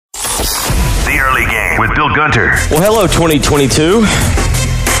The Early Game with Bill Gunter. Well, hello, 2022.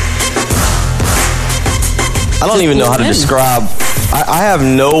 I don't even know how to describe. I have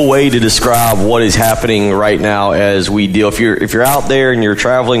no way to describe what is happening right now as we deal. If you're out there and you're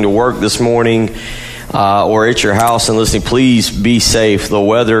traveling to work this morning or at your house and listening, please be safe. The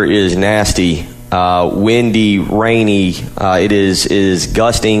weather is nasty, windy, rainy. It is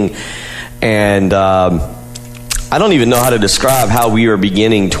gusting, and I don't even know how to describe how we are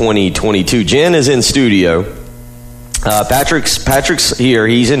beginning 2022. Jen is in studio. Patrick's here.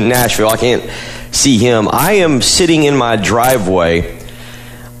 He's in Nashville. I can't see him. I am sitting in my driveway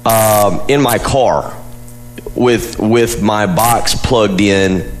in my car with my box plugged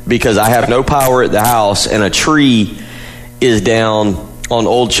in because I have no power at the house, and a tree is down on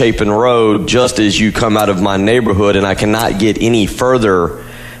Old Chapin Road just as you come out of my neighborhood, and I cannot get any further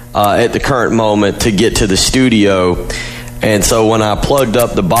at the current moment to get to the studio. And so when I plugged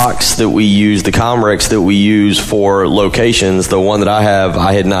up the box that we use, the Comrex that we use for locations, the one that I have,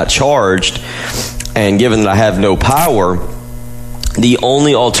 I had not charged. And given that I have no power, the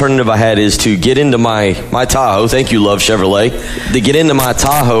only alternative I had is to get into my Tahoe. Thank you, Love Chevrolet. To get into my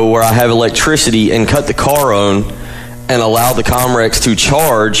Tahoe where I have electricity and cut the car on and allow the Comrex to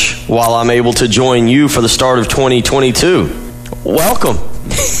charge while I'm able to join you for the start of 2022. Welcome.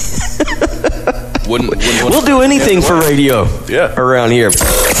 We'll do anything for radio around here.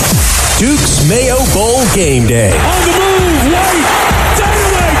 Duke's Mayo Bowl game day. On the move, White,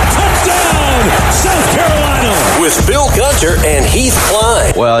 dynamite, touchdown, South Carolina. With Bill Gunter and Heath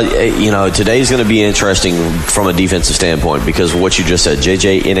Klein. Well, today's going to be interesting from a defensive standpoint because what you just said,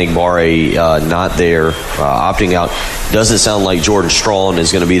 JJ Enagbare not there, opting out. Doesn't sound like Jordan Strawn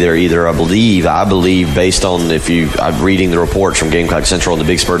is going to be there either. I believe based on I'm reading the reports from Gamecock Central and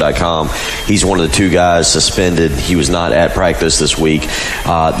thebigspur.com, he's one of the two guys suspended. He was not at practice this week.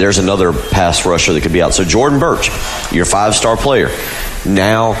 There's another pass rusher that could be out. So Jordan Burch, your 5-star player,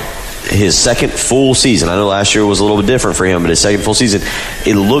 now his second full season. I know last year was a little bit different for him, but his second full season,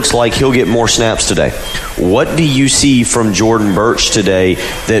 it looks like he'll get more snaps today. What do you see from Jordan Burch today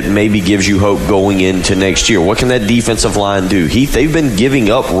that maybe gives you hope going into next year? What can that defensive line do? They've been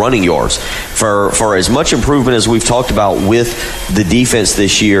giving up running yards. For as much improvement as we've talked about with the defense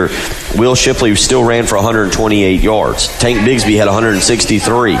this year, Will Shipley still ran for 128 yards. Tank Bigsby had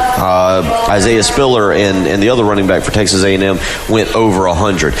 163. Isaiah Spiller and the other running back for Texas A&M went over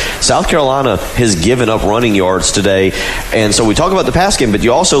 100. South Carolina has given up running yards today, and so we talk about the pass game, but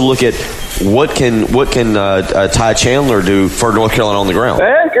you also look at what can Ty Chandler do for North Carolina on the ground.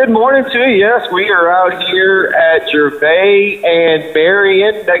 Hey, good morning to you. Yes, we are out here at Gervais and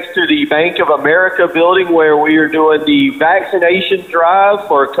Marion next to the Bank of America building where we are doing the vaccination drive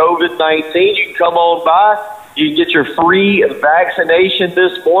for COVID-19. You can come on by. You can get your free vaccination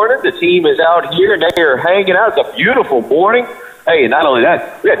this morning. The team is out here, and they are hanging out. It's a beautiful morning. Hey, not only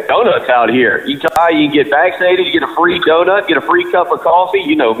that, we got donuts out here. You can get vaccinated, you get a free donut, get a free cup of coffee.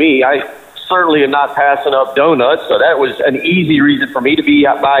 You know me, I certainly am not passing up donuts, so that was an easy reason for me to be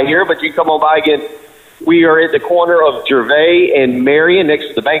out by here. But you come on by again. We are at the corner of Gervais and Marion next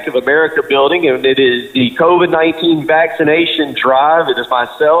to the Bank of America building, and it is the COVID-19 vaccination drive. It is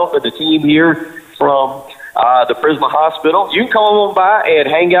myself and the team here from the Prisma Hospital. You can come on by and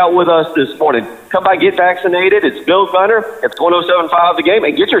hang out with us this morning. Come by, get vaccinated. It's Bill Gunter. It's 107.5 The Game.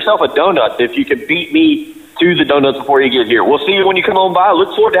 And get yourself a donut if you can beat me to the donuts before you get here. We'll see you when you come on by.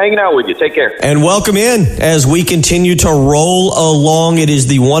 Look forward to hanging out with you. Take care. And welcome in as we continue to roll along. It is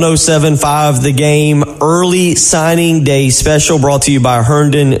the 107.5 The Game early signing day special brought to you by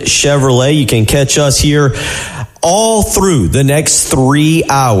Herndon Chevrolet. You can catch us here all through the next 3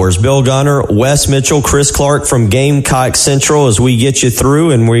 hours. Bill Gunter, Wes Mitchell, Chris Clark from Gamecock Central as we get you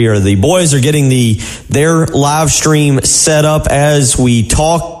through, and the boys are getting their live stream set up as we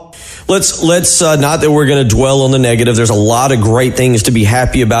talk. Let's not that we're going to dwell on the negative. There's a lot of great things to be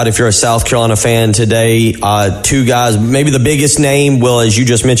happy about if you're a South Carolina fan today. Two guys, maybe the biggest name, as you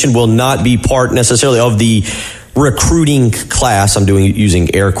just mentioned, will not be part necessarily of the recruiting class. I'm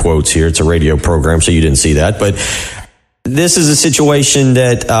using air quotes here. It's a radio program, so you didn't see that. But this is a situation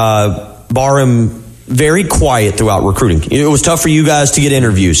that Barham very quiet throughout recruiting. It was tough for you guys to get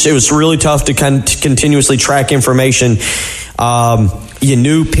interviews. It was really tough to continuously track information. You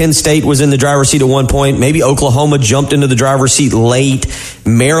knew Penn State was in the driver's seat at one point. Maybe Oklahoma jumped into the driver's seat late.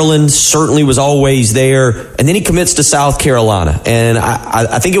 Maryland certainly was always there. And then he commits to South Carolina. And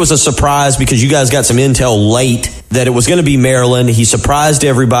I think it was a surprise because you guys got some intel late that it was going to be Maryland. He surprised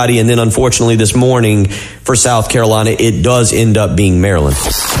everybody. And then unfortunately this morning for South Carolina, it does end up being Maryland.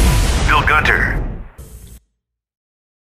 Bill Gunter.